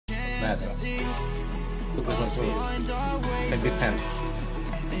Nitro. Super control. Like big fans.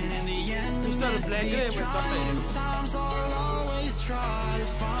 Mr. Black Gray but Sometimes I'll always try to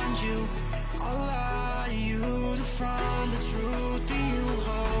find you. I'll lie to you to find the truth that you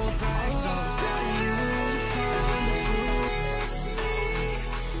hold back. So stay you to find the truth.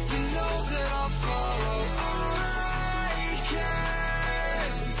 You know that I'll follow. I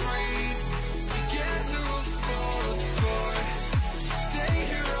can't breathe. Together we'll fall apart. Stay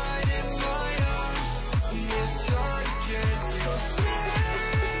here right in my arms. We'll start again. So stay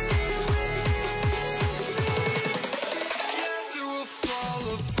with me. Together we'll fall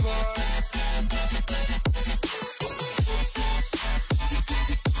apart.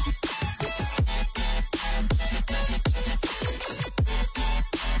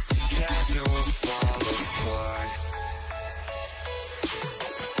 Together we'll fall apart.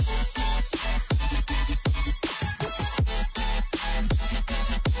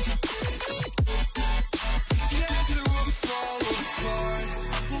 Together we'll fall apart.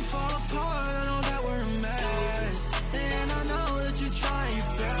 We'll fall apart. I know that we're a mess, and I know that you're trying your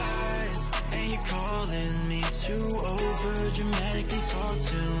best, and you're calling me to over dramatically talk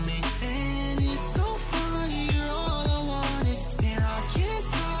to me, and it's so funny. You're all I wanted, and I can't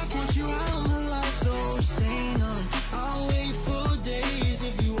talk once you're out of my life. So say none. I'll wait for days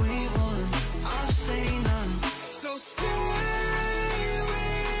if you ain't one. I'll say none. So stay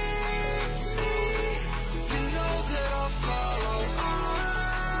with me. You know that I'll follow.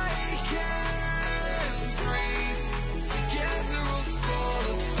 I can't breathe. Together we'll fall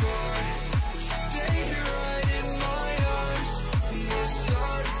apart. Stay here right in my arms. We'll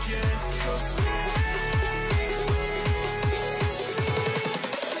start again. So stay with me.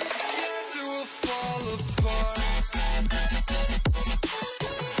 Together we'll fall apart.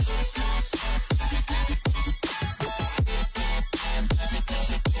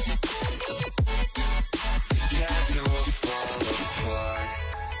 Together we'll fall apart.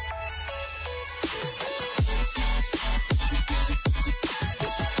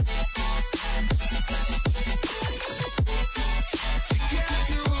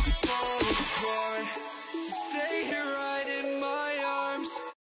 Together we'll fall apart. Stay here right in my arms.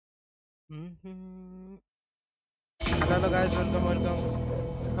 Hello guys,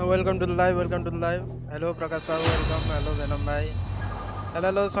 welcome to the live, hello Prakash Babu, welcome, hello Venom bhai,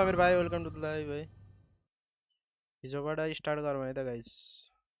 hello Samir bhai, welcome to the live bhai. हिजोबाट start गरौँ है त guys,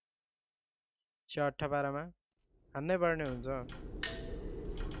 6:18 मा हान्नै पर्ने हुन्छ.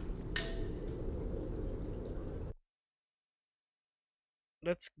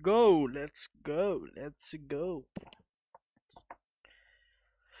 Let's go.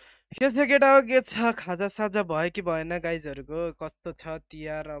 के छ केटा हो, के छ, खाजा साजा भयो कि भएन गाइजहरुको, कस्तो छ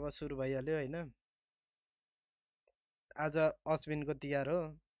तिहार अब सुरु भइहाल्यो हैन. आज अश्विनको तिहार हो.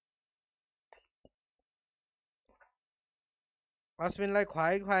 अश्विनलाई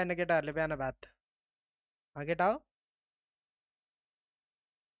खुवाएन केटाहरुले बिहान भात. केटा हो,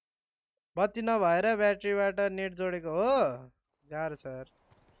 बत्ती नभएर ब्याट्रीबाट नेट जोडेको हो, गाह्रो छ यार.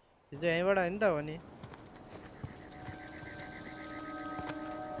 हिजो यहीँबाट हैन त हो नि,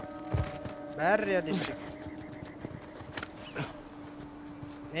 भेरी रियलिस्टिक.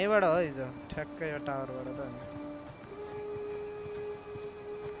 यहीँबाट हो हिजो, ठ्याक्कै यो टावरबाट त हैन.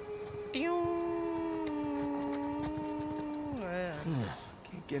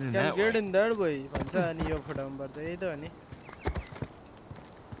 Can get in that way भन्छ अनि यो फुटाउनु पर्छ, यही त हो नि.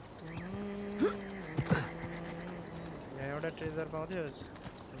 यहाँ एउटा ट्रेजर पाउँथ्यो,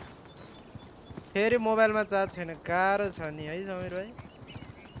 फेरि मोबाइलमा चार्ज छैन, गाह्रो छ नि है समीर भाइ,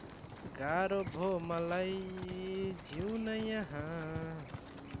 गाह्रो भो मलाई जिउन यहाँ.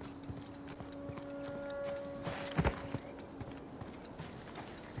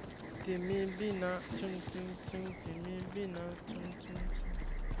 तिमी बिना चुन चुन चुन, तिमी बिना चुन चुन.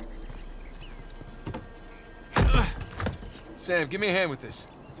 Sam, give me a hand with this.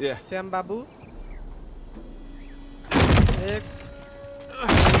 Yeah. Sam Babu.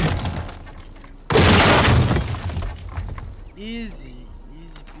 Easy,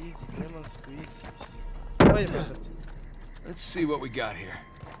 lemon squeeze. Wait a minute. Let's see what we got here.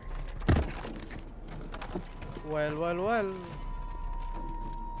 Well.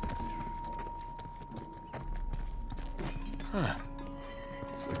 Huh.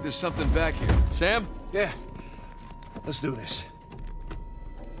 Looks like there's something back here. Sam? Yeah. Let's do this.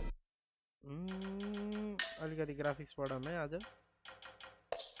 अलिकति graphics पढाउँ है आज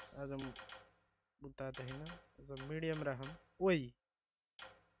बुद्धा त हैन, आज medium राखौँ. ओइ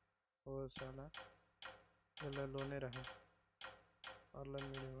हो साला, यसलाई लो नै राखौँ, अरूलाई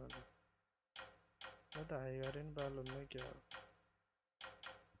मिडियम गर्नु. म त हाई गरेँ नि, बाल हुन्न क्या.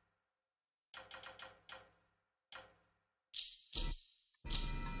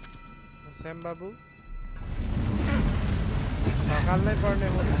 Sam Babu. Nakalnai parne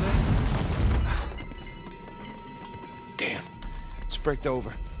ho ni. Damn. It's braked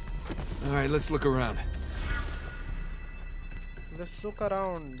over. All right, let's look around. Let's look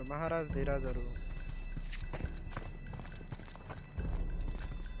around, Maharaj Dhirajaru.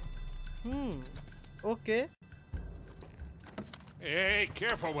 Okay. Hey,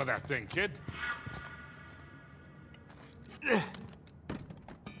 careful with that thing, kid.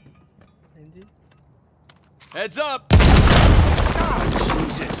 Heads up! Oh,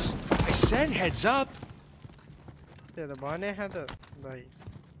 Jesus! I said heads up! Yeah, the bane hai to bhai.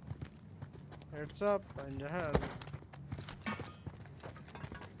 Heads up and jahan.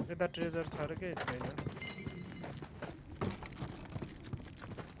 Eta treasure thar ke chaina.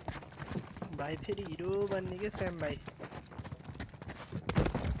 Bhai feri hero banne ke Sam bhai.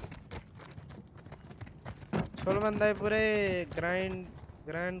 Chol bandai pure grind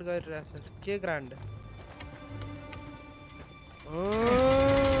गरिरहेछ के grand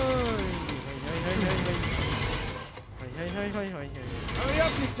Hurry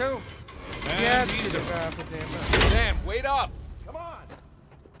up, you two! Damn, wait up! Come on!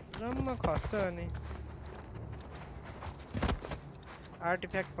 जम्मा खस्छ अनि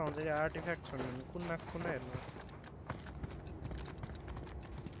artefact पाउँछ या artefact छन् भने कुन हेर्नु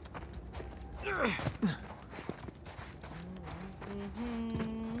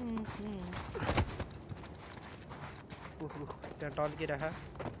त्यहाँ टल्किरह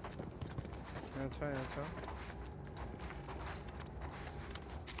यहाँ छ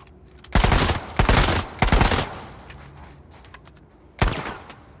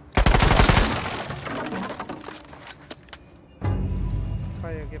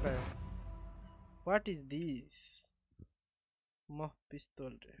पायो के पायो What is this? म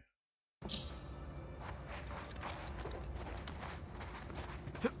पिस्तोल रे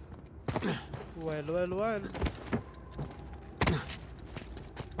Well.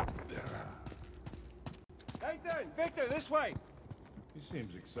 Nathan, Victor, this way. He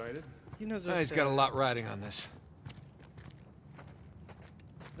seems excited. He's got a lot riding on this.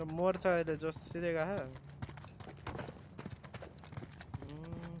 The more side is just sitting ahead.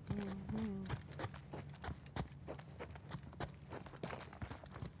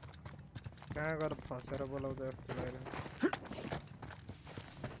 I got a passer below there.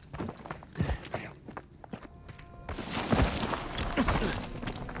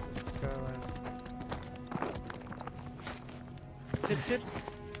 Sit.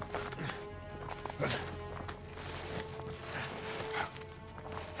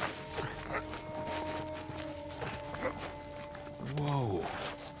 Whoa.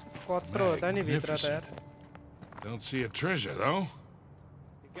 Magnificent. Don't see a treasure though.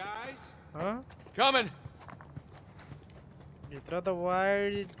 You guys? Huh? Coming. Nitro the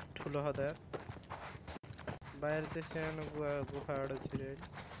wide ठुलो हो there. बाहर से सानो गुफा एउटा छिरे.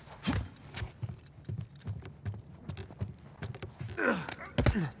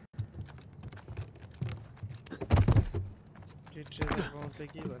 Treasure पाउँछ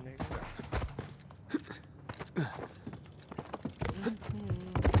कि भनेको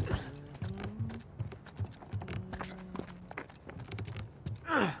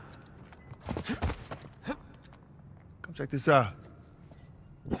Come check this out.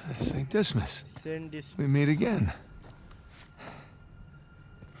 St. Dismas. We meet again.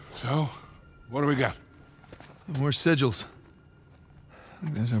 So, what do we got? More sigils.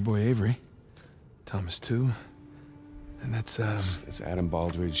 There's our boy Avery. Thomas too. And that's It's Adam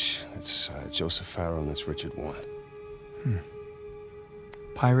Baldridge, it's Joseph Farrell, and it's Richard Warren.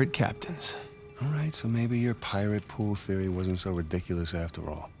 Pirate captains. All right, so maybe your pirate pool theory wasn't so ridiculous after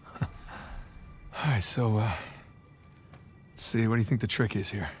all. All right, so, let's see, what do you think the trick is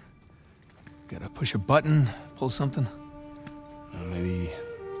here? Gotta push a button, pull something? Maybe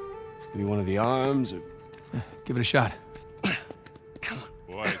one of the arms, or... Give it a shot. Come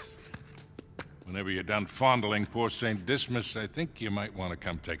on. Boys, whenever you're done fondling poor St. Dismas, I think you might want to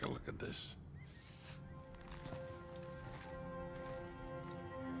come take a look at this.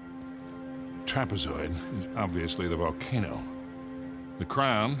 Trapezoid is obviously the volcano. The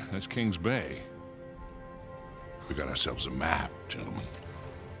crown is King's Bay. We got ourselves a map, gentlemen.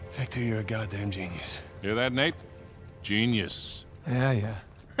 Victor, you're a goddamn genius. Hear that, Nate? Genius. Yeah.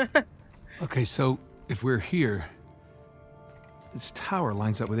 Okay, so if we're here, this tower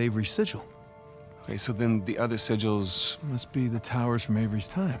lines up with Avery's sigil. Okay, so then the other sigils... Must be the towers from Avery's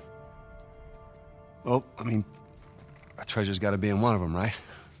time. Well, I mean, a treasure's gotta be in one of them, right?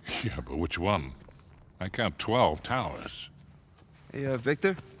 Yeah, but which one? I count 12 towers. Hey,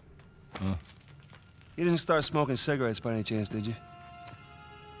 Victor? Huh? You didn't start smoking cigarettes by any chance, did you?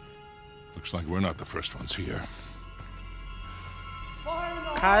 Looks like we're not the first ones here.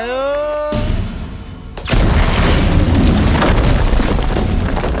 가요.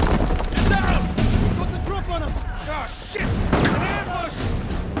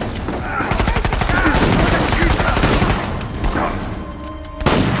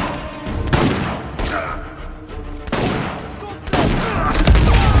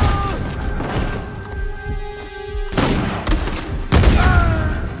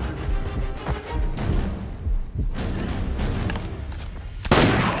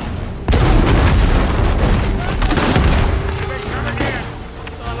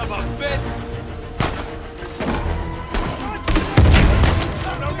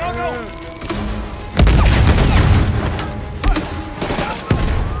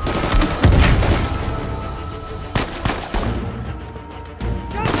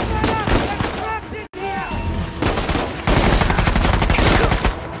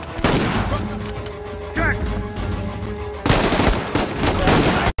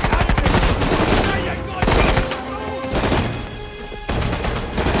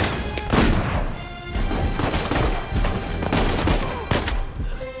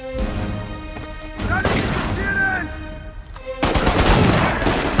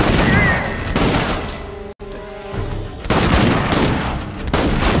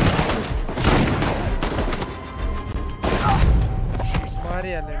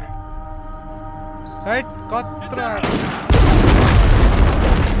 Right, contra.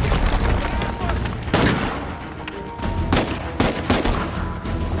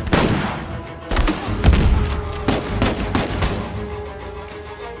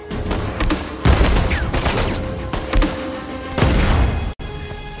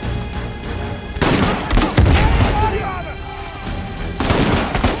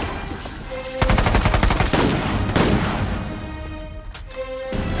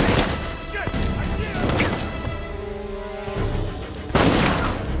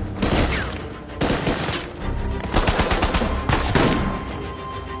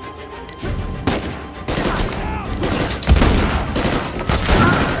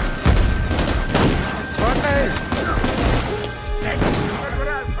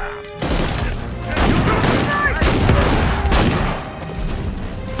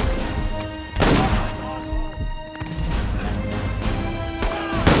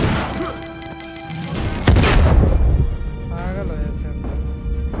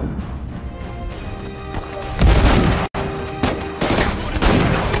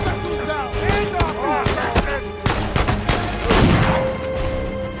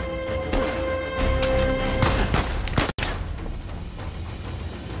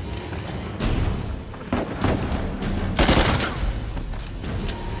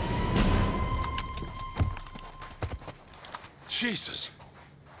 Jesus. Is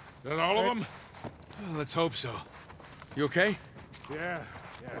that all of them? Well, let's hope so. You okay? Yeah,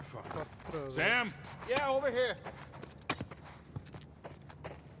 Sam? Yeah, over here.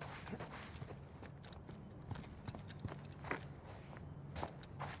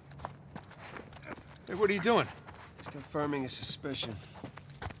 Hey, what are you doing? Just confirming a suspicion.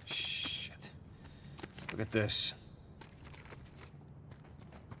 Shit. Look at this.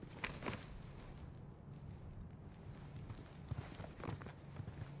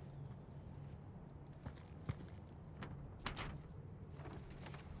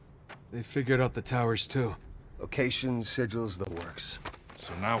 They figured out the towers, too. Locations, sigils, the works.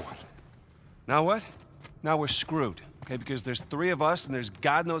 So now what? Now what? Now we're screwed. Okay, because there's 3 of us, and there's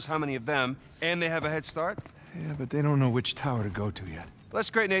God knows how many of them, and they have a head start. Yeah, but they don't know which tower to go to yet. That's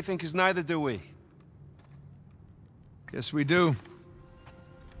great, Nathan, because neither do we. Yes, we do.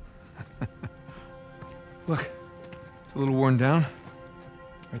 Look, it's a little worn down.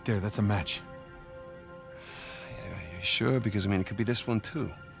 Right there, that's a match. Yeah, you sure? Because, I mean, it could be this one,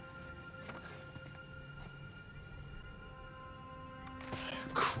 too.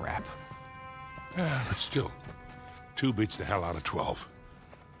 Crap. But still, 2 beats the hell out of 12.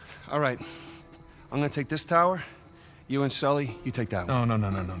 All right. I'm gonna take this tower. You and Sully, you take that one.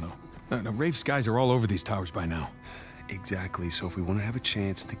 No, Rafe's guys are all over these towers by now. Exactly. So if we want to have a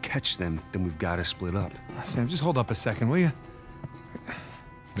chance to catch them, then we've got to split up. Sam, just hold up a second, will you?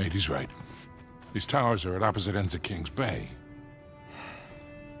 Nate, he's right. These towers are at opposite ends of Kings Bay.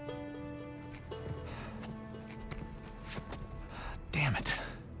 Damn it.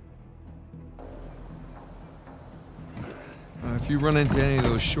 If you run into any of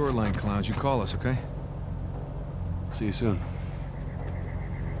those shoreline clowns, you call us, okay? See you soon.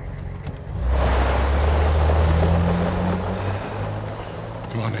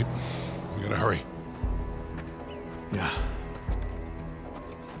 Come on, Nate. We gotta hurry. Yeah.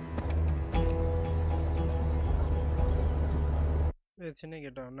 It's in a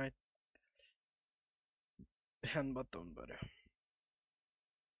get on night. And button bare.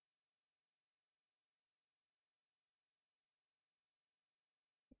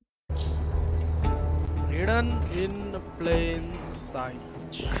 Hidden in plain sight.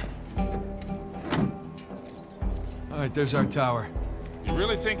 Alright, there's our tower. You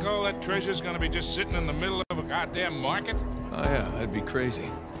really think all that treasure's gonna be just sitting in the middle of a goddamn market? Oh yeah, that'd be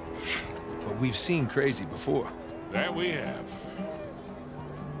crazy. But we've seen crazy before. That we have.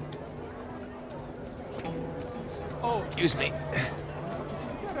 Oh, excuse me.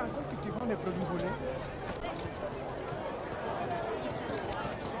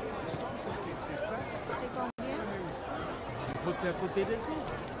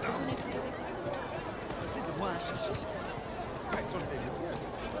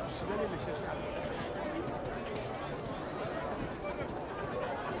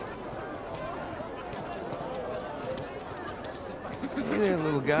 Hey there,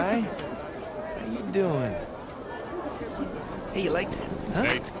 little guy. How you doing? Hey, you like that? Huh?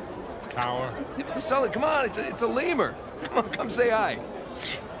 Nate, tower. Sully, come on, it's a lemur. Come on, come say hi.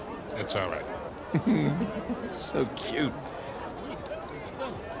 It's all right. So cute.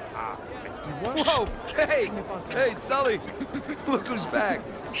 Whoa! Hey! Hey, Sully! Look who's back.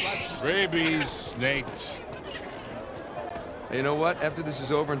 Rabies, Nate. Hey, you know what? After this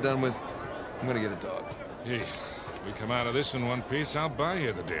is over and done with, I'm gonna get a dog. Hey, we come out of this in one piece, I'll buy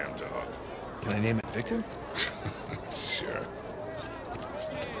you the damn dog. Can I name it Victor? Sure.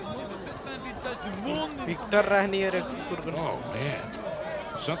 Victor Rahni or Oh, man.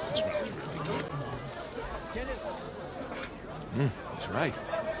 Something smells really good. He's right.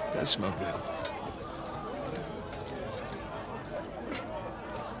 It does smell good.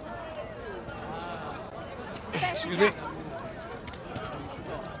 Excuse me.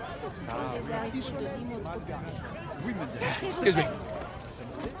 Excuse me.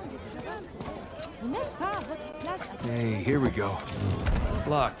 Hey, here we go.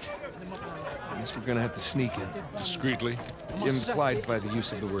 Locked. I guess we're gonna have to sneak in. Discreetly. Implied by the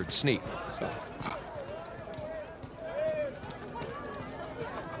use of the word sneak. So.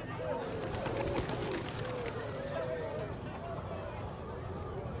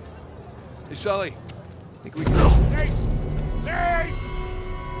 Hey, Sully. Think we can go. Nate! Nate!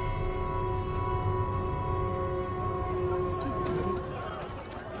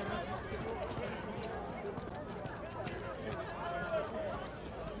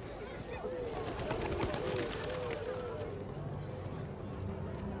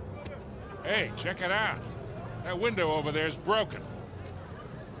 Hey, check it out. That window over there is broken.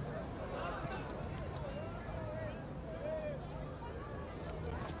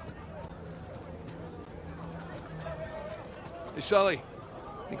 Hey, Sully.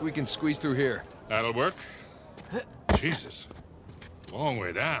 Think we can squeeze through here. That'll work. Jesus. Long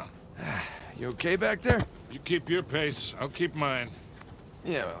way down. You okay back there? You keep your pace, I'll keep mine.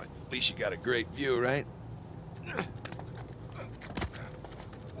 Yeah, well, at least you got a great view, right?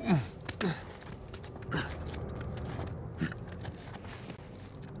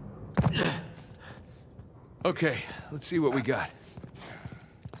 Okay, let's see what we got.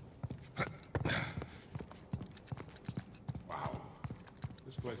 Wow.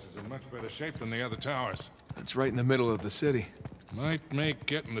 This place is in much better shape than the other towers. It's right in the middle of the city. Might make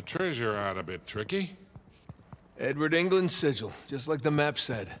getting the treasure out a bit tricky. Edward England's sigil, just like the map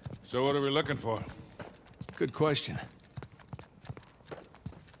said. So what are we looking for? Good question.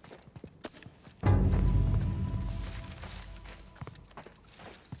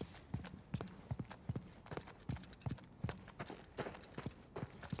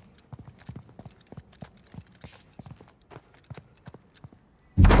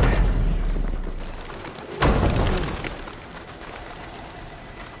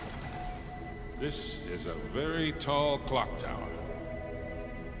 This is a very tall clock tower.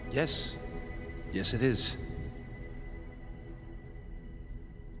 Yes. Yes, it is.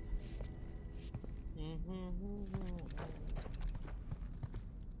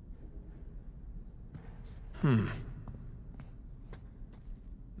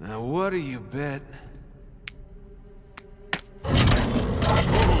 Now, what do you bet? I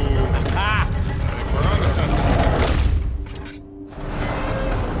think we're onto something.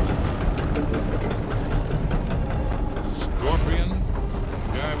 Scorpion?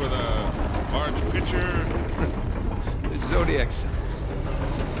 Guy with a large pitcher? The Zodiac symbols.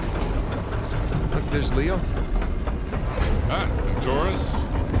 Look, there's Leo. Ah, and Taurus.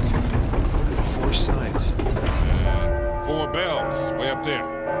 4 signs. And 4 bells, way up there.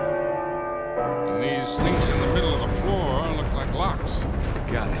 And these things in the middle of the floor look like locks.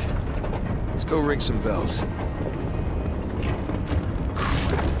 Got it. Let's go ring some bells.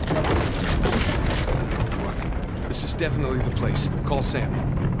 This is definitely the place. Call Sam.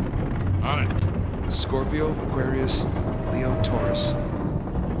 On it. Scorpio, Aquarius, Leo, Taurus.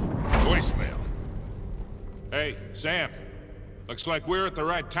 Voicemail. Hey, Sam. Looks like we're at the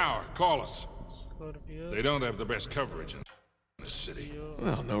right tower. Call us. Scorpio. They don't have the best coverage in this city.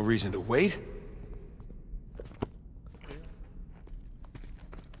 Well, no reason to wait.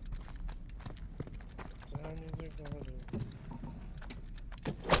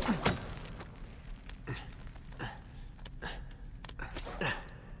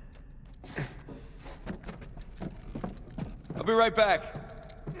 I'll be right back.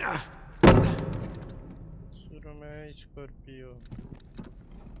 Scorpio.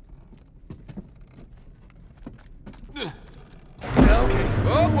 Okay.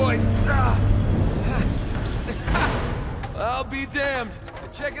 Oh boy. I'll be damned.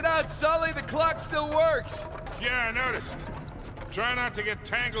 Check it out, Sully. The clock still works. Yeah, I noticed. Try not to get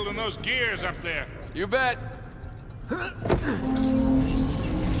tangled in those gears up there. You bet.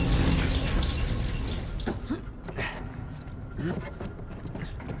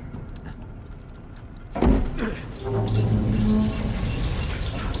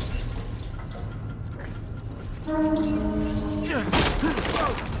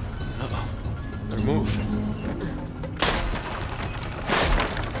 Uh-oh. Better move.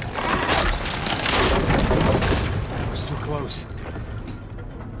 We're still close.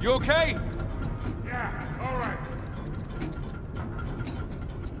 You okay? Yeah, all right.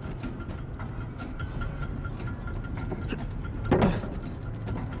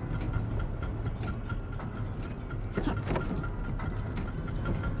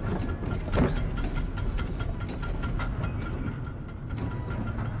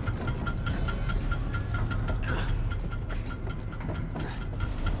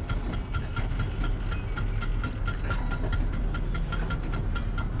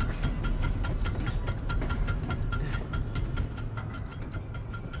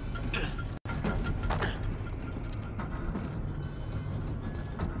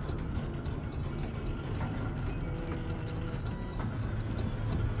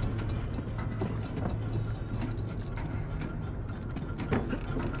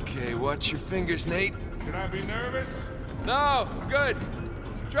 Okay, watch your fingers, Nate. Should I be nervous? No, I'm good.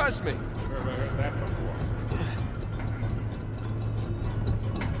 Trust me. Where have I heard that before?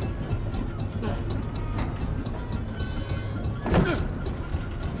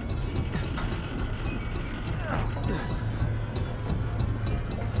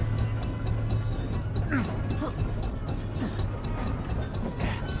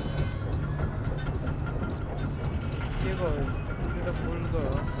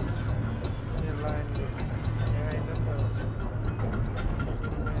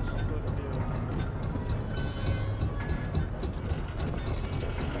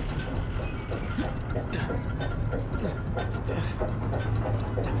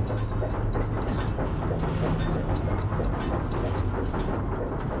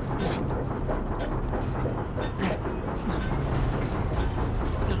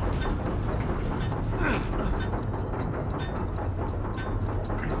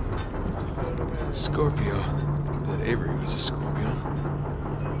 Scorpio. Bet Avery was a Scorpio.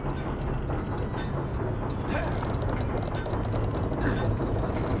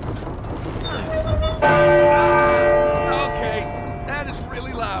 Okay, that is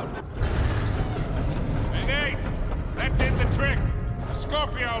really loud. Hey, Nate! That did the trick. The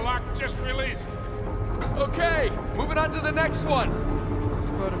Scorpio lock just released. Okay, moving on to the next one.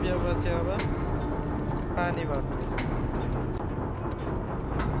 Scorpio बचा हुआ पानी बात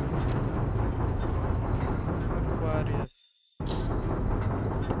Aquarius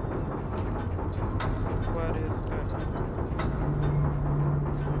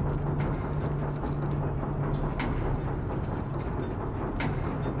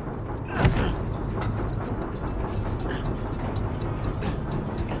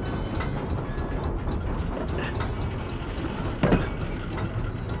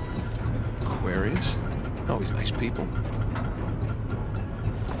Aquarius? Always nice people.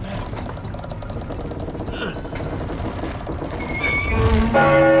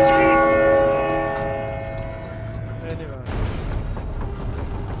 Anyway.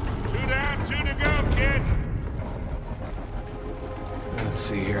 2 down, 2 to go, kid. Let's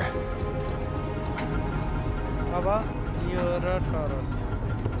see here. Aba Euro Taurus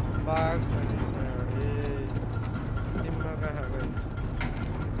Bag Dimma ka hai bhai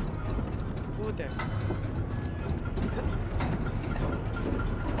Kute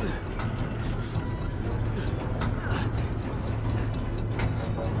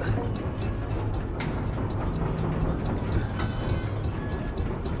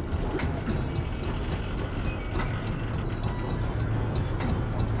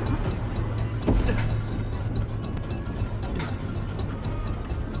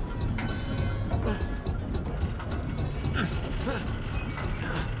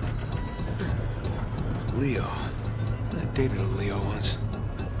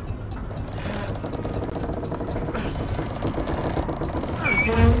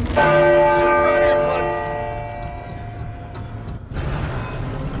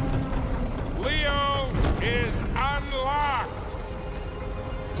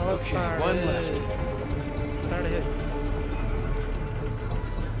Okay, one left. Third hit.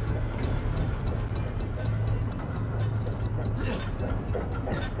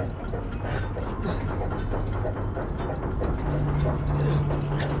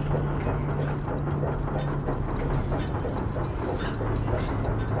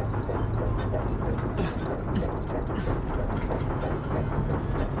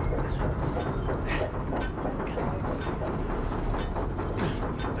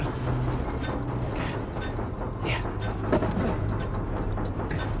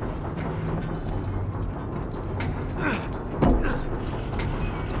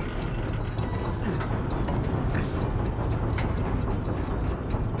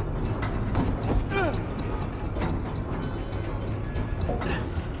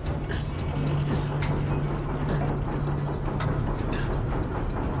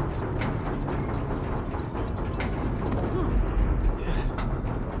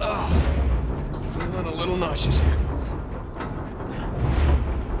 Feeling a little nauseous here.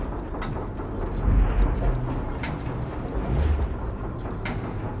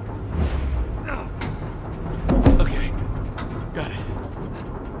 Okay, got it.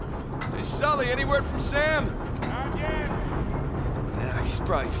 Hey, Sully, any word from Sam? Not yet. Yeah, he's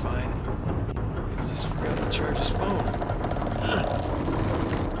probably fine. Maybe just forgot to charge his phone.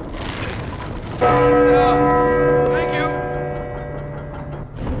 Thank you.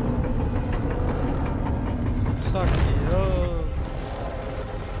 Sucky, oh.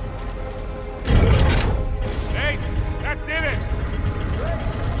 Hey, that did it!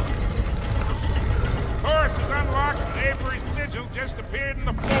 Chorus is unlocked and Avery's sigil just appeared in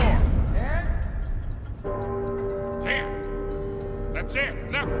the floor. Damn. That's it.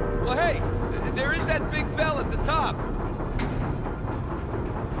 No. Well, hey, there is that big bell at the top.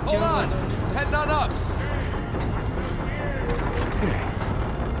 Hold on. Heading on up. Okay,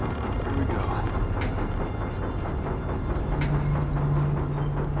 here we go.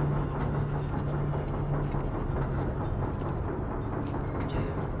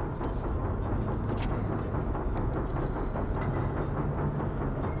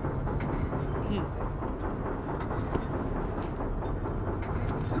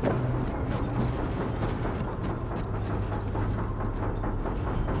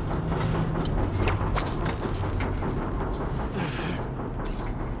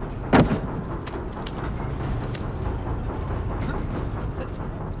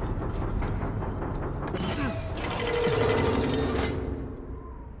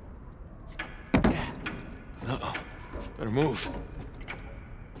 Uh-oh. Better move.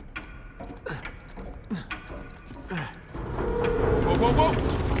 Whoa, whoa, whoa!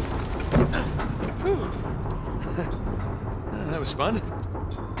 Whew. That was fun.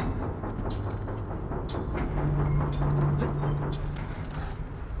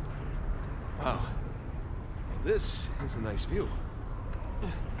 Wow. This is a nice view.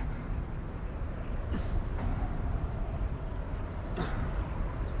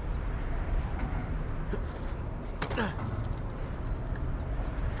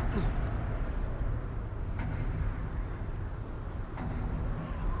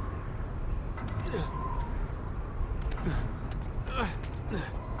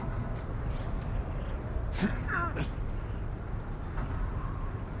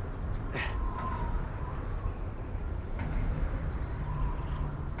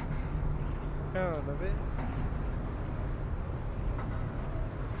 Oh, love it.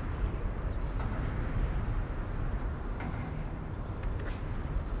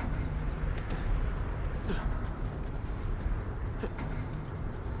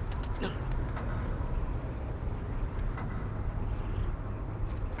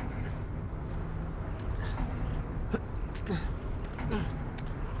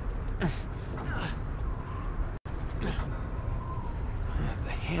 The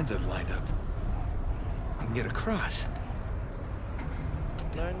hands are lined up. I can get across.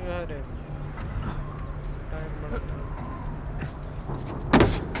 Learn you had it.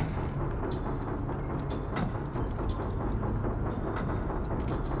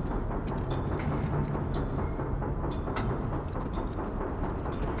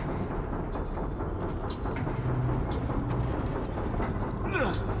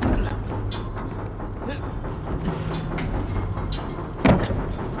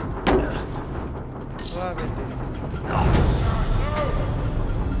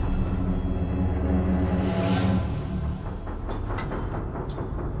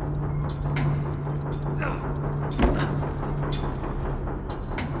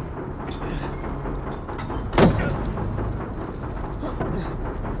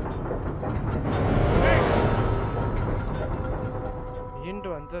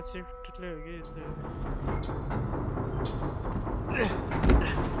 भन्छ शिफ्टले हो कि त्यो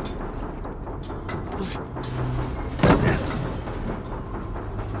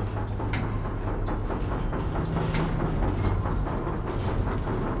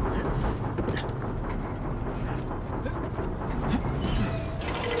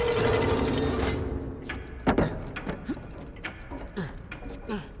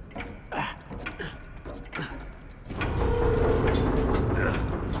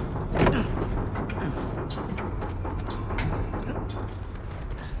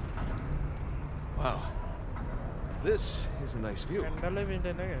This is a nice view. ह्यान्डलै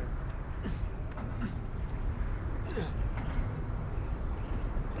मिल्दैन क्या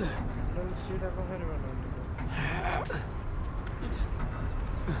सिधा कसरी बनाउनु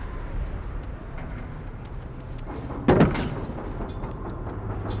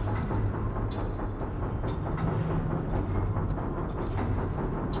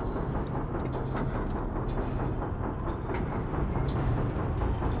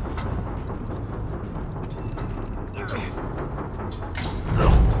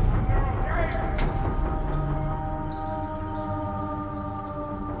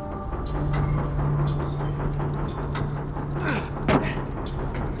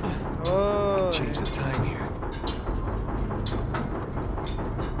Change the time here.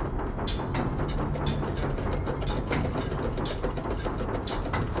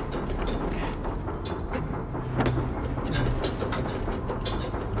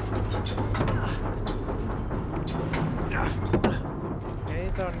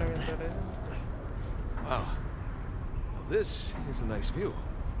 Wow. Well, this is a nice view.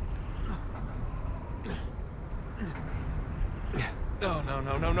 No, no,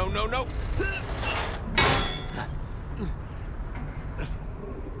 no, no, no, no, no!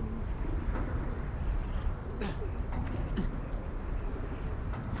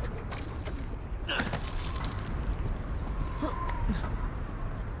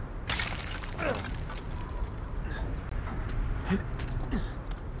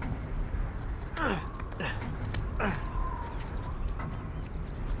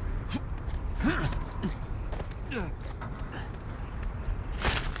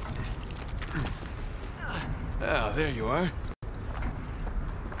 Oh, there you are.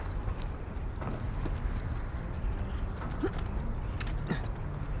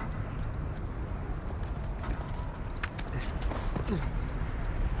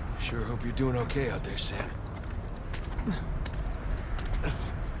 Sure hope you're doing okay out there, Sam.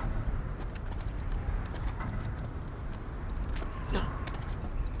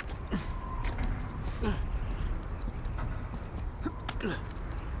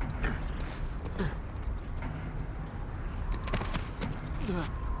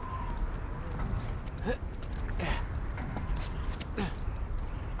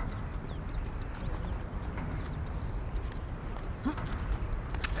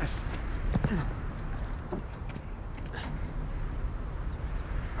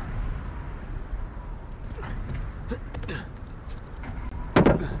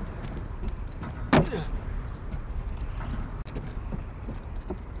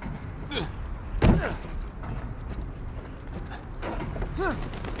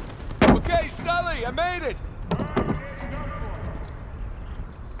 Okay, Sully, I made it!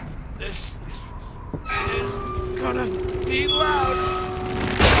 This is gonna be loud.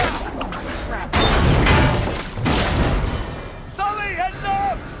 Sully, heads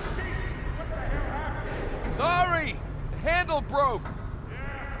up! Sorry, the handle broke.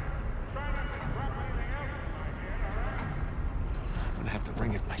 I'm gonna have to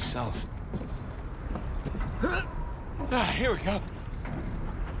ring it myself. Here we go.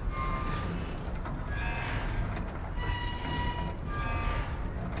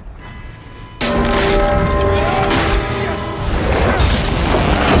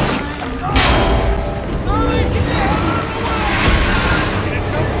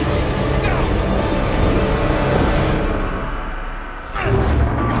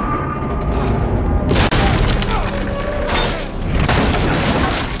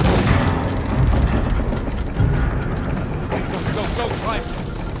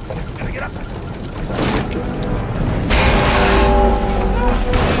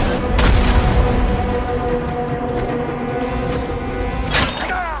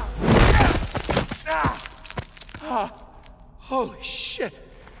 Holy shit!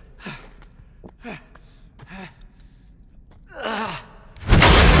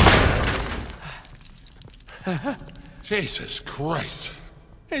 Jesus Christ.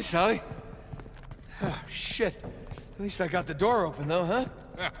 Hey, Sully. Oh, shit. At least I got the door open, though, huh?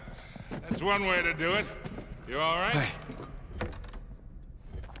 That's one way to do it. You all right? Right.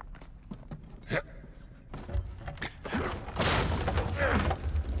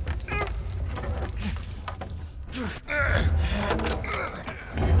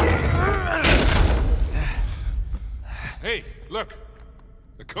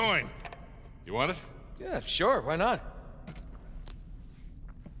 coin. You want it? Yeah, sure, why not?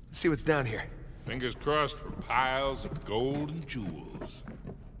 Let's see what's down here. Fingers crossed for piles of gold and jewels.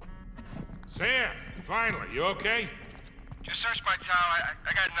 Sam, finally, you okay? Just searched my tower.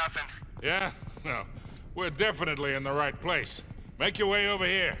 I got nothing. Yeah? No. We're definitely in the right place. Make your way over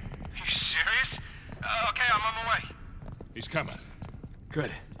here. You serious? Okay, I'm on my way. He's coming.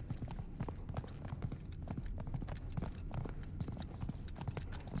 Good.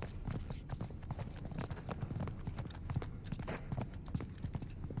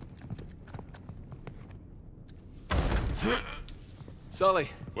 Sully.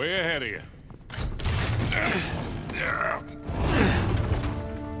 Way ahead of you.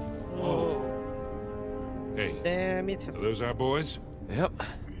 Oh, Hey, damn it. are those our boys? Yep.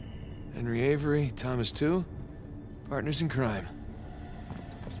 Henry Avery, Thomas too. Partners in crime.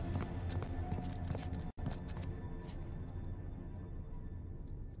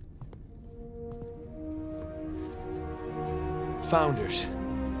 Founders.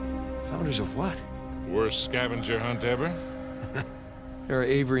 Founders of what? Worst scavenger hunt ever? There are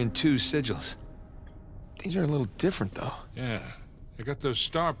Avery and 2 sigils. These are a little different, though. Yeah. They got those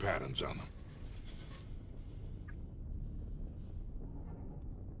star patterns on them.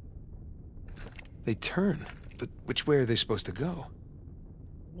 They turn, but which way are they supposed to go?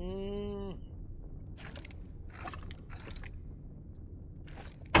 Hmm.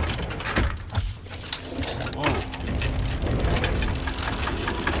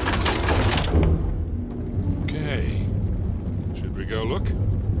 Okay. Should we go look?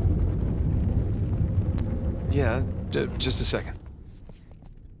 Yeah, just a second.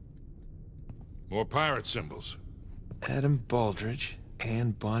 More pirate symbols. Adam Baldridge,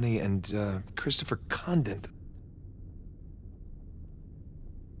 Anne Bonny, and Christopher Condent.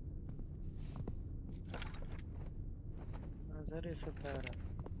 That is a para.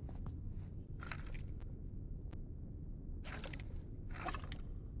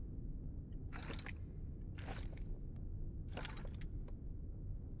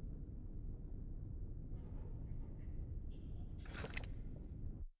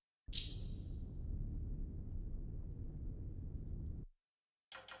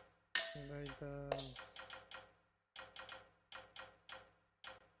 Like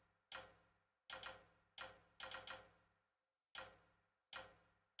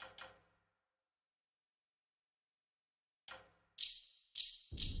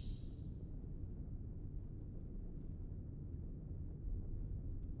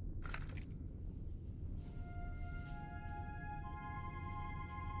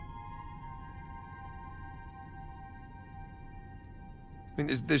I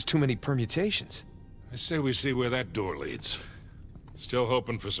mean, there's too many permutations. I say we see where that door leads. Still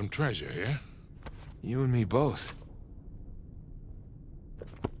hoping for some treasure, yeah? You and me both.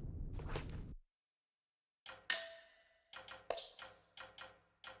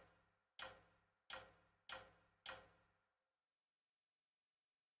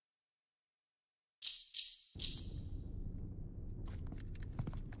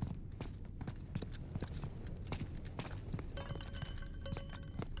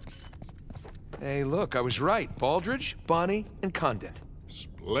 Hey, look, I was right. Baldridge, Bonny, and Condent.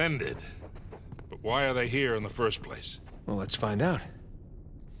 Splendid. But why are they here in the first place? Well, let's find out.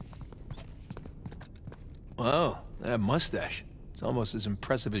 Wow, that mustache. It's almost as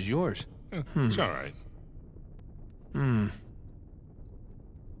impressive as yours. It's all right. Nah.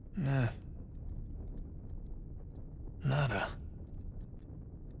 Nada.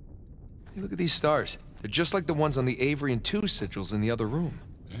 Hey, look at these stars. They're just like the ones on the Avery and 2 sigils in the other room.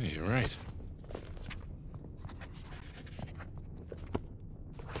 Hey, you're right.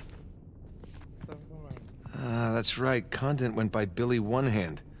 Ah, that's right. Condent went by Billy One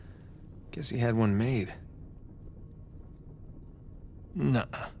Hand. Guess he had one made.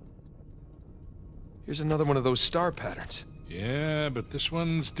 Nuh-uh. Here's another one of those star patterns. Yeah, but this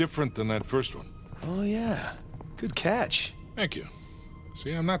one's different than that first one. Oh, yeah. Good catch. Thank you.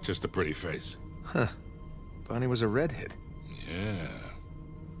 See, I'm not just a pretty face. Huh. Bonnie was a redhead. Yeah.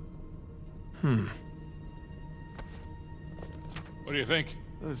 What do you think?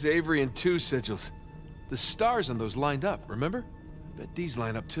 Those Avery and 2 sigils. The stars on those lined up, remember? Bet these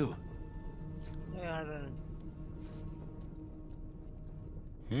line up too. yeah, I don't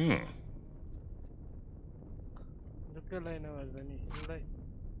know. Look at line was any like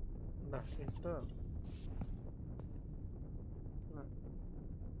nothing to.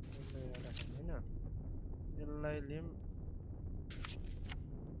 Illai lim.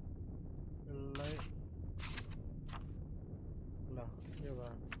 Illai. Lah, ya ba.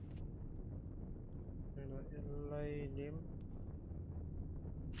 Illai lim.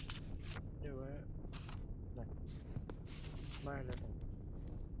 माइले त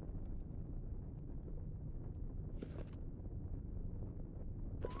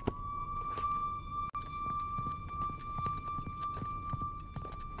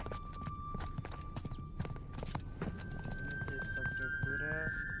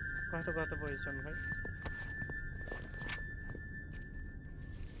कस्तो position है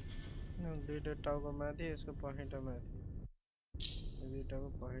दुईटा टाउको माथि यसको पखेटा माथि दुईटाको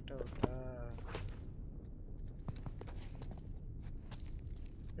पखेटा उता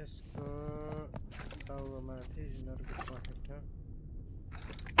यसको टाउको माथि यिनीहरूको पखेटा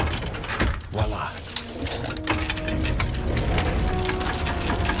Voila.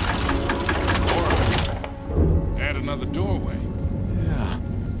 And another doorway. Yeah.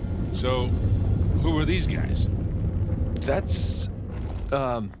 So, who are these guys? That's,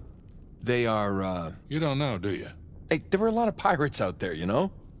 they are, You don't know, do you? Hey, there were a lot of pirates out there, you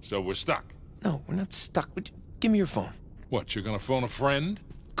know? So we're stuck. No, we're not stuck. Give me your phone. What, you're gonna phone a friend?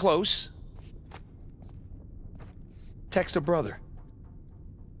 Close. Text a brother.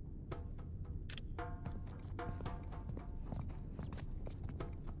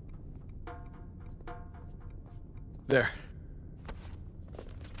 There.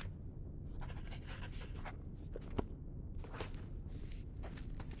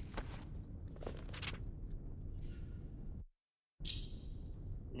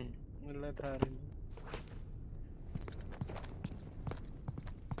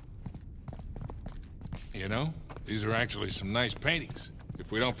 You know, these are actually some nice paintings.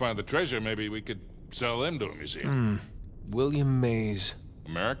 If we don't find the treasure, maybe we could sell them to a museum. William Mays.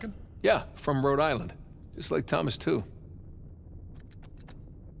 American? Yeah, from Rhode Island. Just like Thomas, too.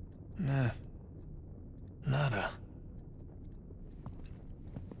 Nah. Nada.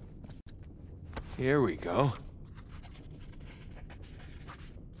 Here we go.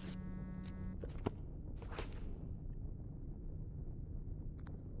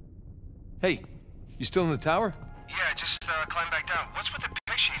 Hey, you still in the tower? Yeah, just climb back down. What's with the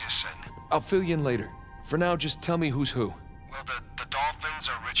picture you just sent? I'll fill you in later. For now, just tell me who's who. Well, the dolphins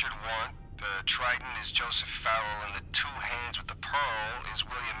are Richard Want, the trident is Joseph Farrell, and the two hands with the pearl is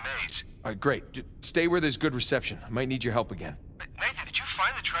William Mays. All right, great. Stay where there's good reception. I might need your help again. Nathan, did you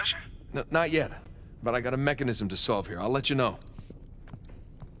find the treasure? No, not yet. But I got a mechanism to solve here. I'll let you know.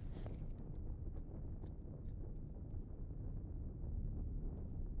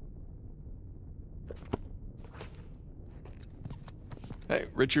 Hey,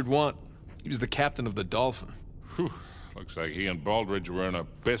 Richard Want. He was the captain of the Dolphin. Whew. Looks like he and Baldridge were in a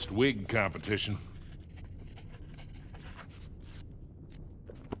best wig competition.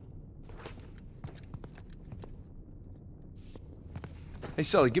 Hey,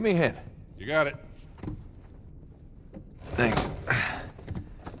 Sully, give me a hand. You got it. Thanks.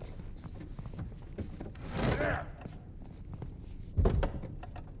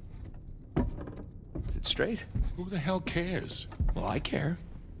 Is it straight? Who the hell cares? Well, I care.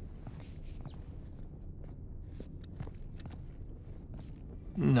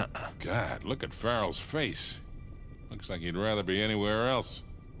 Nuh-uh. God, look at Farrell's face. Looks like he'd rather be anywhere else.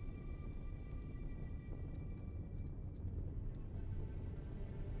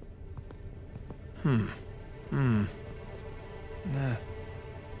 Nah.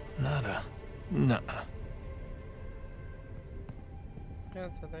 Nada. Nuh-uh.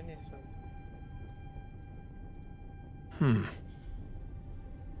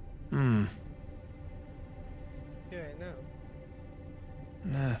 Yeah, I know.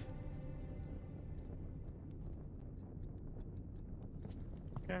 Nah.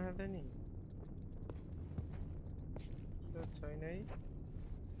 कहाँ था नि? तो छैन है?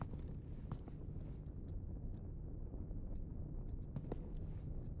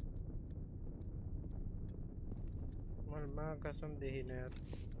 मैले माँ कसम देखिन यार.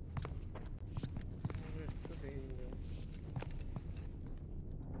 यस्तो देखिन.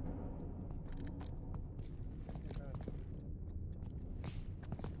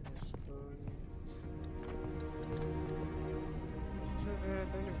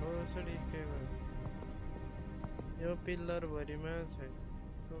 यो पिल्लर भरिमा छैन.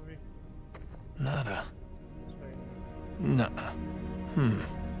 Nada. छैन. Nuh-uh.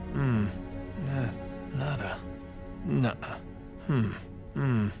 Nah. Nada. Nuh-uh.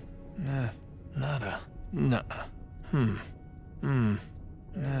 Nah. Nada. Nuh-uh. Nah.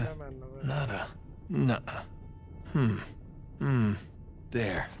 Nada. Nuh-uh.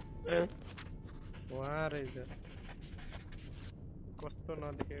 There. वहाँ रहेछ. कस्तो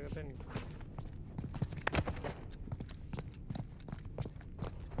नदेखेको त नि.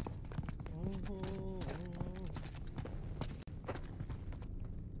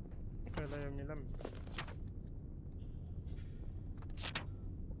 पहिला यो मिलाम.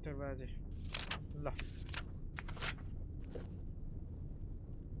 70 बाजे ल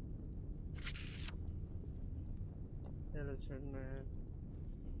यसले छोड्नु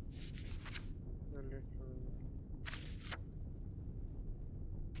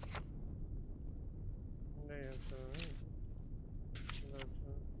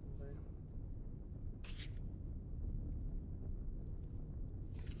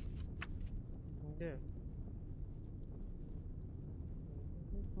Yeah.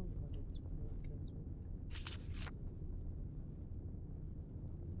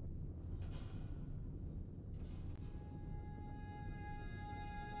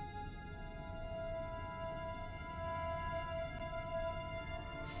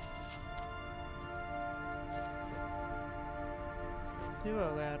 के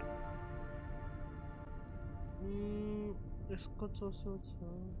भयो यार यसको चोसो छ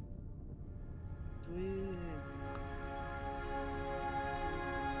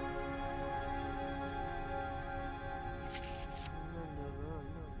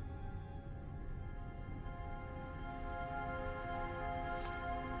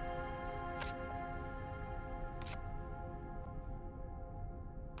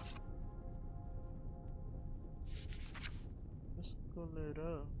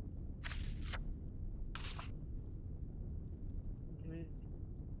Colera.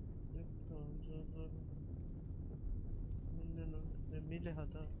 Mille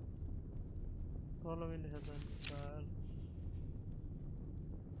hata. Kolla mille hata. Där.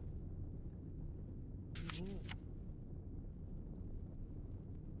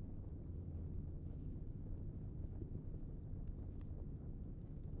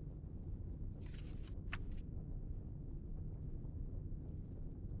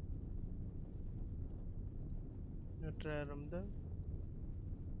 Try around the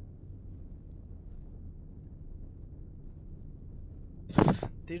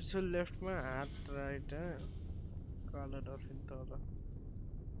Tirsul left my hat right color or in tala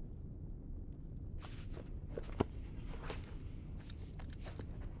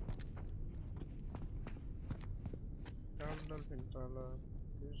color in tala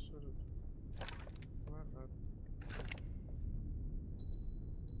Tirsul my hat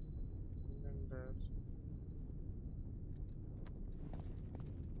and then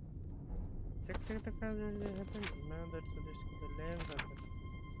Check the car happened. Now that's the lens happened.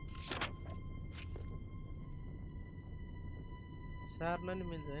 सार्न नि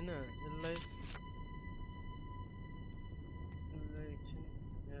मिल्छ हैन यसलाई एकछिन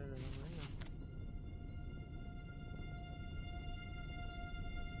हेरौँ हैन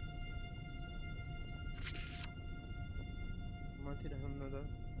माथि राखौँ न त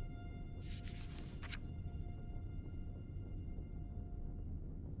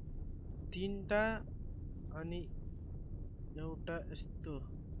तीनटा अनि एउटा यस्तो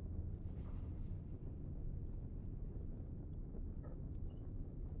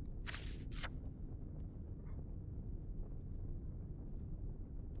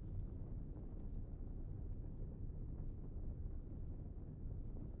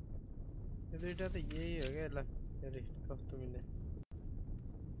दुईटा त यही हो क्या ल हेरी कस्तो मिल्ने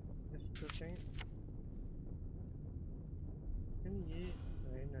यस्तो चाहिँ यही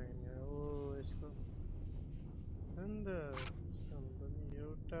होइन होइन ओ यसको अन्त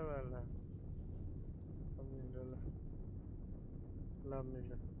एउटा वाला मिल्यो ल ल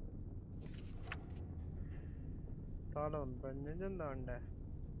मिल्यो तल हुनुपर्ने नि त अन्डा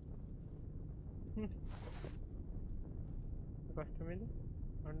कस्तो मिल्यो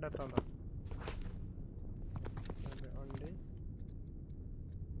अन्डा तल अन्डे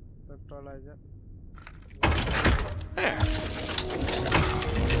तल eyes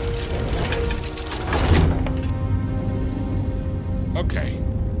Okay,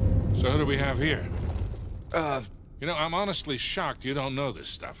 so who do we have here? You know, I'm honestly shocked you don't know this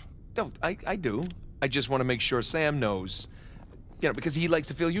stuff. Don't, I do. I just want to make sure Sam knows. You know, because he likes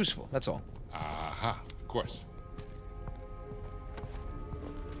to feel useful, that's all. Aha, of course.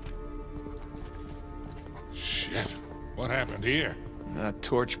 Shit, what happened here? A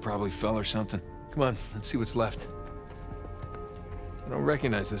torch probably fell or something. Come on, let's see what's left. I don't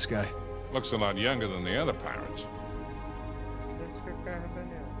recognize this guy. Looks a lot younger than the other pirates.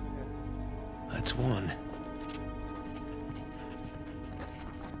 That's one.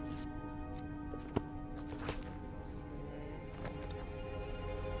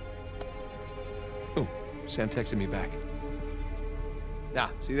 Oh, Sam texted me back.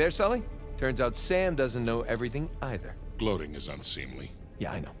 Ah, see there, Sully? Turns out Sam doesn't know everything either. Gloating is unseemly.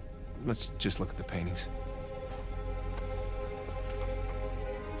 Yeah, I know. Let's just look at the paintings.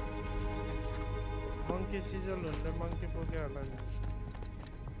 Monkey seizure, monkey poke.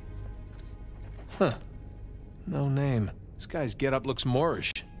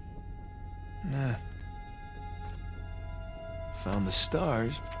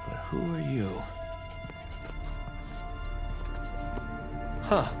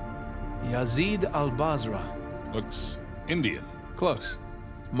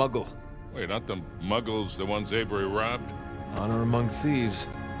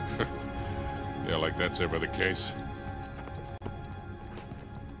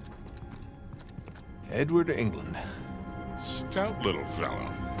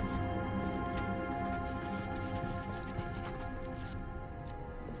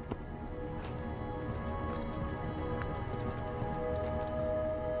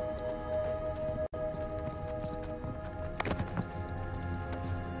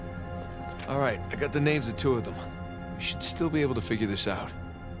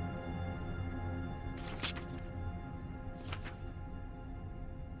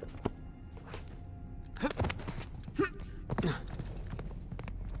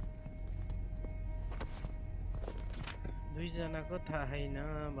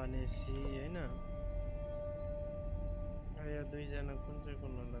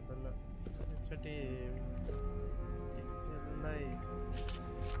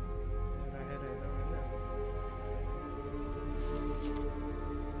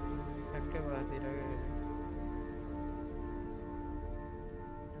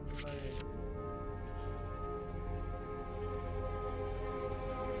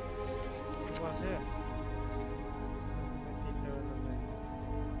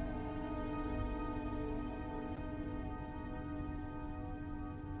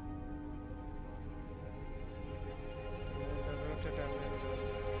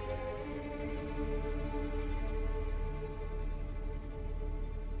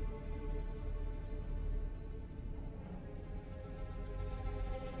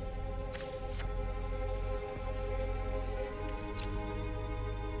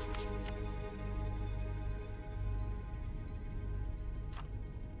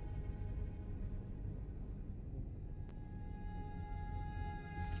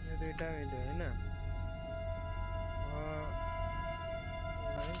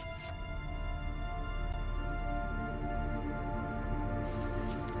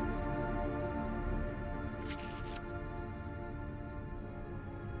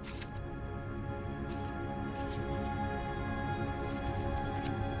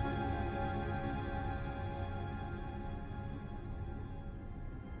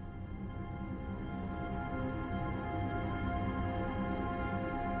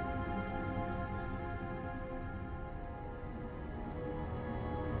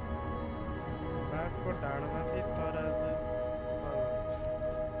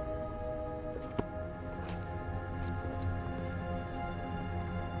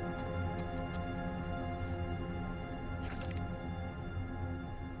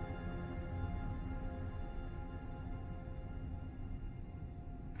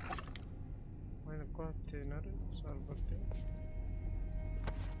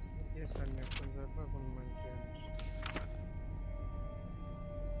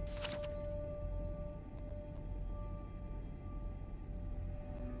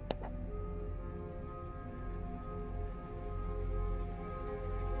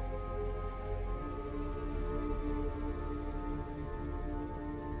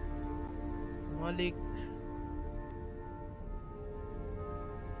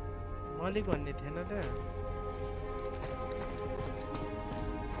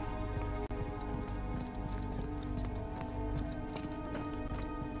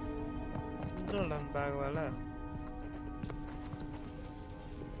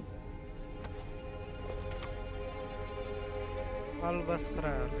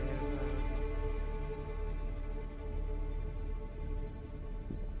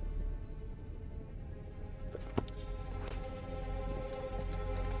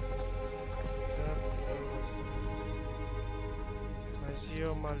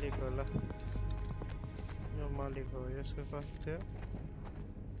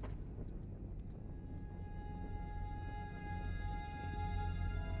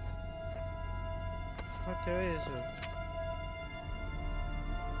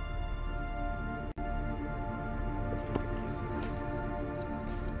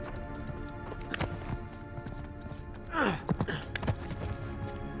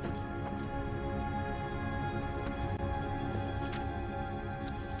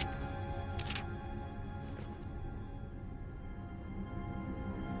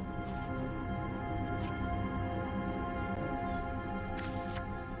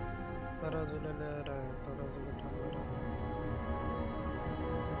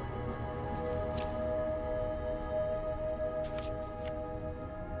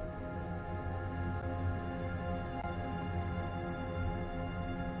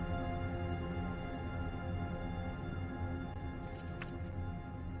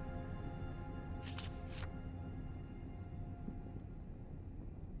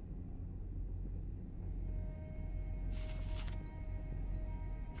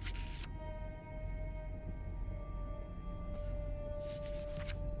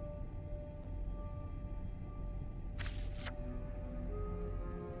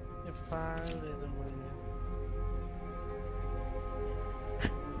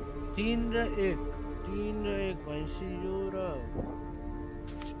 तीन र एक भैंसी यो र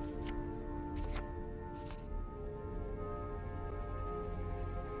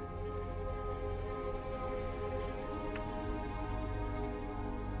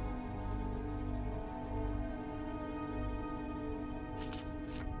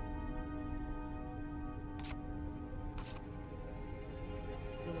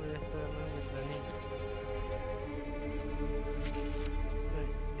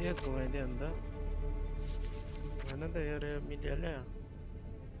घुमाइदियो अन्त भन त यो मिडियाले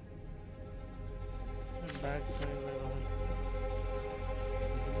बाघसँग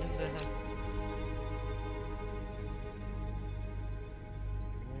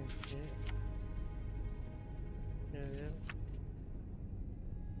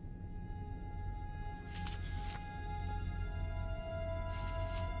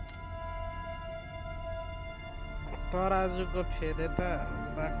तराजुको फेदे त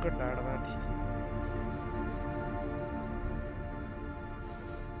बाघको ढाडमा थियो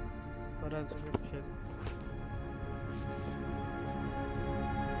तराजुको फेद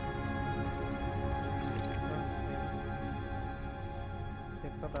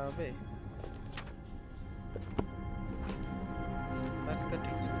त अबे बाघ त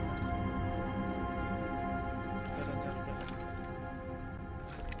ठिक छ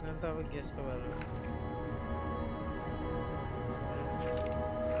त अब ग्यासको बारेमा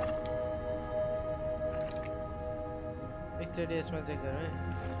एकचोटि यसमा चेक गरौँ है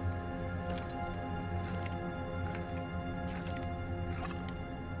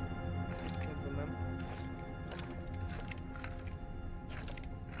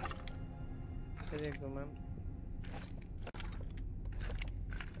फेरि घुमाम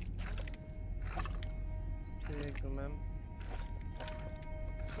फेरि घुमाम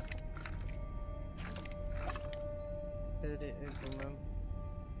फेरि घुमाम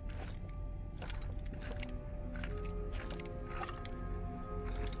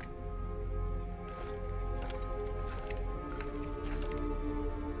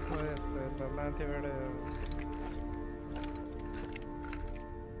माथिबाट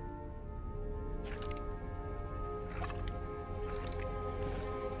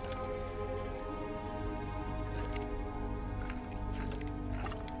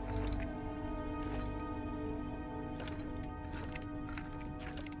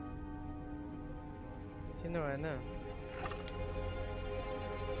किन भएन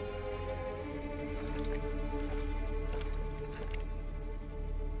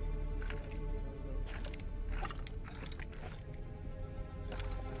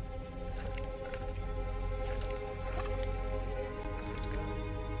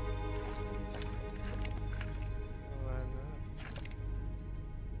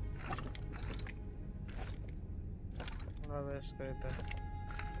इसको इधर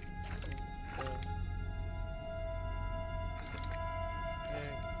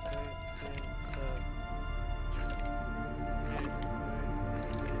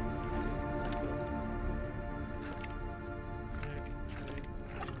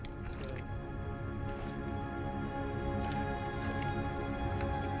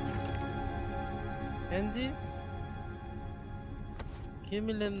Andy, give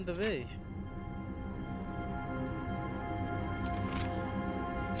me in the way.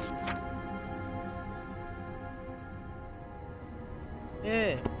 ए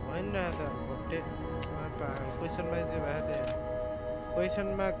होइन त भोटे क्वेसन मार्क चाहिँ भएको थियो क्वेसन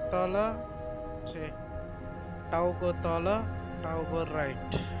मार्क तल टाउको तल टाउको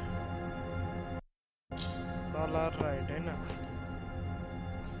राइट तल राइट होइन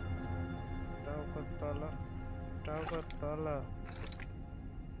टाउको तल टाउको तल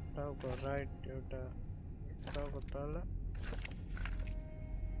टाउको राइट एउटा टाउको तल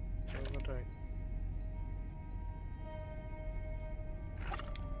टाउको राइट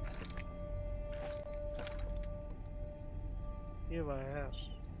ये भाई यार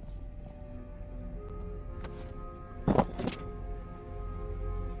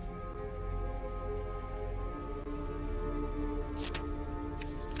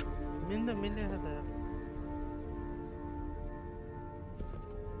मिले है यार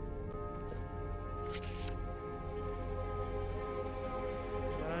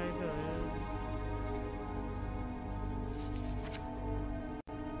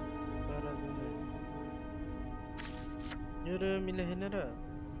Yürü milehine.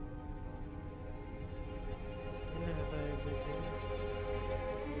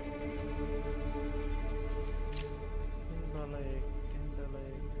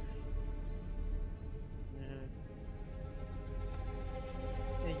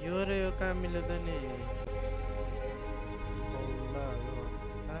 Yore yo kहाँ मिले तो नहीं Allah yo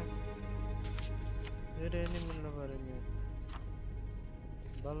हाँ yore नहीं मिलने वाले नहीं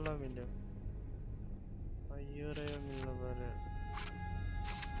बल्ला मिले yore yo मिलने वाले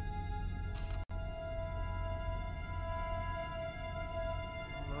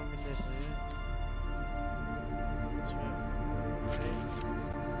ना मिले से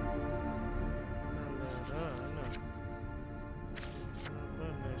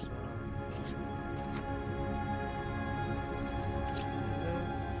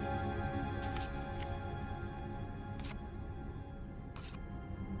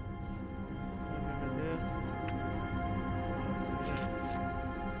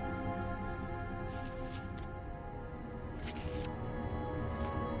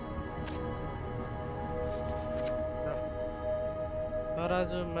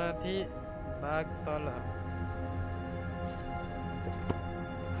तराजु माथि भाग तल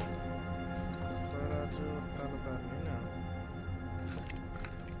तराजु तल गर्ने न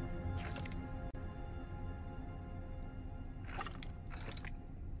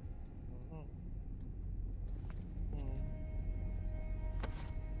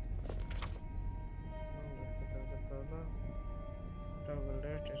डबल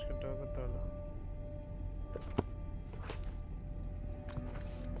लेफ्ट इसको डबल तल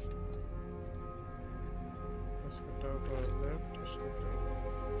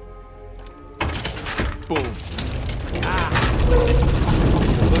Boom.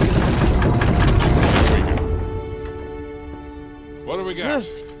 What do we got?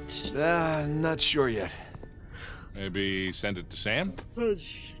 Not sure yet. Maybe send it to Sam?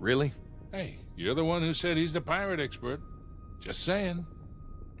 Really? Hey, you're the one who said he's the pirate expert. Just saying.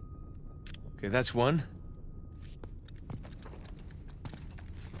 Okay, that's one.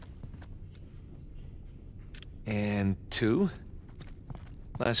 And two.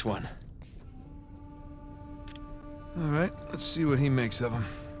 Last one. All right, let's see what he makes of them.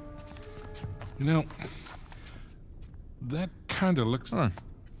 You know, that kind of looks... Hold on.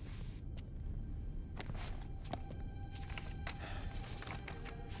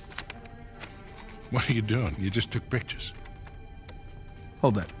 What are you doing? You just took pictures.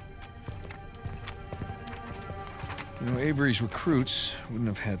 Hold that. You know, Avery's recruits wouldn't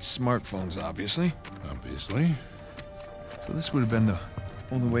have had smartphones, obviously. Obviously. So this would have been the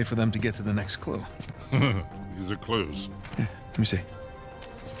only way for them to get to the next clue. These are clues. Here, let me see.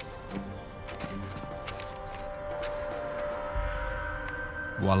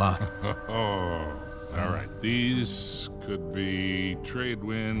 Voila. Oh, all right. These could be trade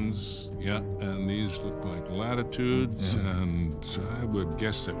winds. Yeah, and these look like latitudes. Yeah. And I would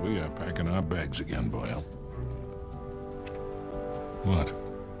guess that we are packing our bags again, Boyle. What?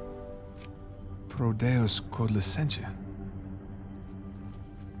 Pro Deus quod licentia.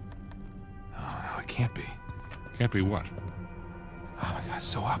 No, it can't be. Can't be what? Oh my God, it's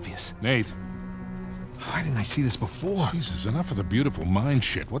so obvious. Nate. Why didn't I see this before? Jesus, enough of the beautiful mind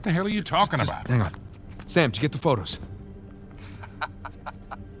shit. What the hell are you talking about? Hang on. Sam, did you get the photos?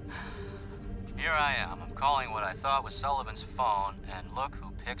 Here I am. I'm calling what I thought was Sullivan's phone, and look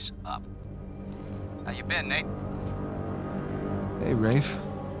who picks up. How you been, Nate? Hey, Rafe.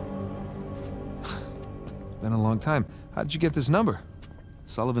 It's been a long time. How did you get this number?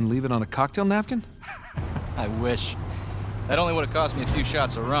 Sullivan leave it on a cocktail napkin? I wish. That only would have cost me a few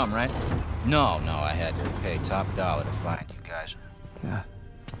shots of rum, right? No, I had to pay top dollar to find you guys. Yeah.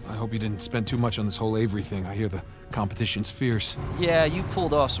 I hope you didn't spend too much on this whole Avery thing. I hear the competition's fierce. Yeah, you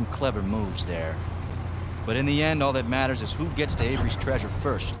pulled off some clever moves there. But in the end, all that matters is who gets to Avery's treasure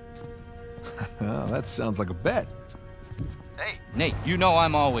first. Well, that sounds like a bet. Hey, Nate, you know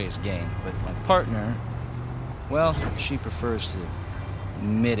I'm always game, but my partner, well, she prefers to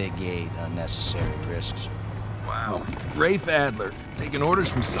mitigate unnecessary risks. Wow. Rafe Adler, taking orders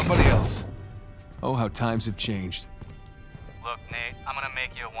from somebody else. Oh, how times have changed. Look, Nate, I'm gonna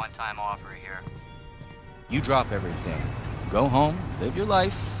make you a one-time offer here. You drop everything. Go home, live your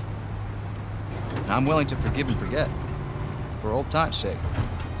life. I'm willing to forgive and forget. For old time's sake.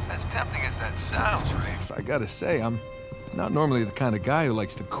 As tempting as that sounds, Rafe. I gotta say, I'm not normally the kind of guy who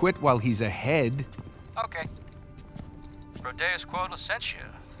likes to quit while he's ahead. Okay. Pro Deus quod licentia,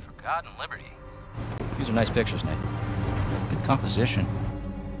 for God and liberty. These are nice pictures, Nate. Good composition.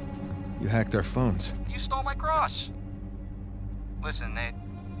 You hacked our phones. You stole my cross. Listen, Nate.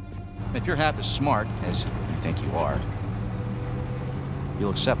 If you're half as smart as you think you are,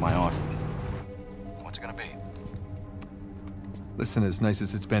 you'll accept my offer. What's it gonna be? Listen, as nice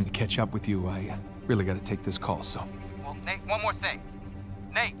as it's been to catch up with you, I really gotta take this call, so... Well, Nate, one more thing.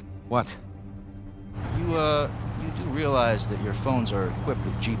 Nate! What? You do realize that your phones are equipped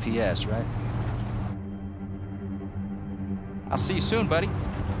with GPS, right? I'll see you soon, buddy.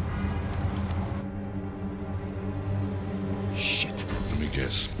 Shit. Let me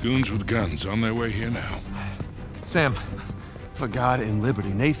guess. Goons with guns on their way here now. Sam, For God and liberty.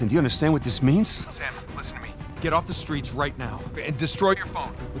 Nathan, do you understand what this means? Sam, listen to me. get off the streets right now and destroy Your phone.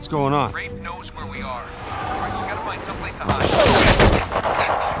 What's going on? Rafe knows where we are. All right, you gotta find someplace to hide.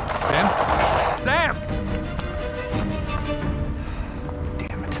 Sam? Sam!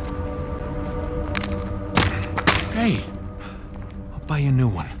 Damn it. Hey, I'll buy you a new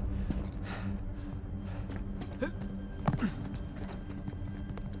one.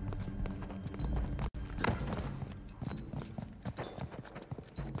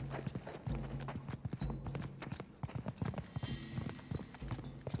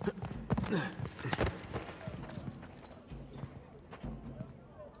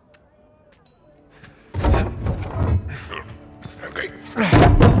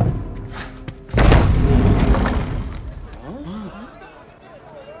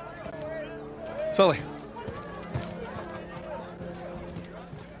 Sully.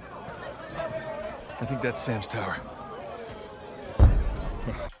 I think that's Sam's tower.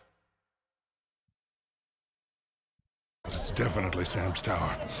 That's definitely Sam's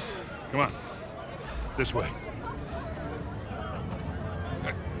tower. Come on. This way.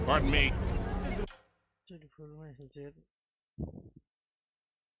 Pardon me. टेलिफोनमा हिजेर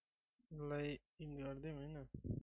lie in गर्दियौँ Hahn